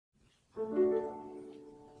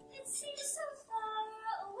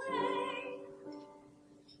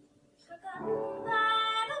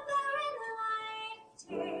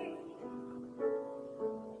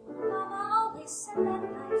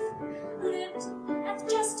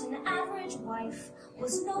life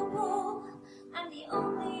was noble and the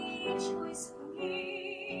only choice for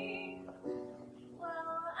me.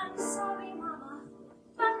 Well, I'm sorry, Mama,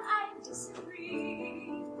 but I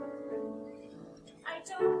disagree. I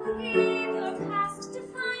don't believe your past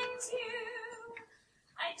defines you.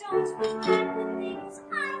 I don't regret the things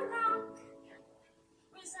I lack.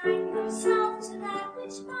 Resign yourself to that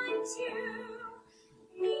which binds you.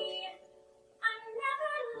 Me, I'm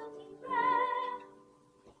never looking back.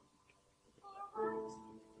 For what?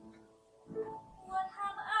 What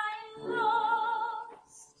have I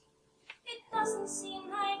lost? It doesn't seem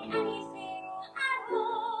like anything at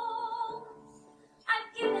all.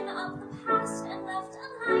 I've given up the past and left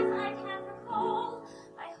a life I can't recall.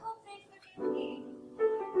 I hope they forgive me.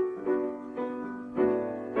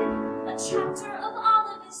 A chapter of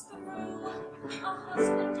olive is through. A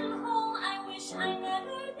husband and home I wish I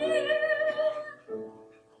never knew.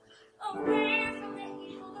 Away from the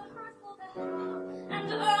hateful, the hurtful, the hell,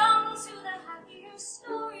 and on to the happier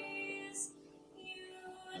stories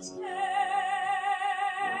you tell.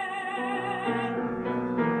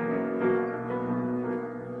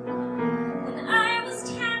 When I was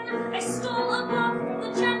 10, I stole a book from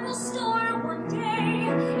the general store one day.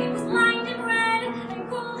 It was lined in red and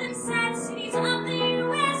gold and said cities of the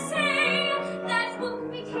USA. That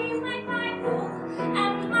book became my Bible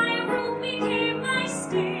and my room became my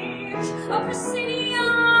stage. A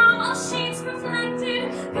proscenium, all shades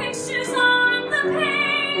reflected, pictures on the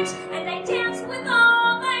page, and I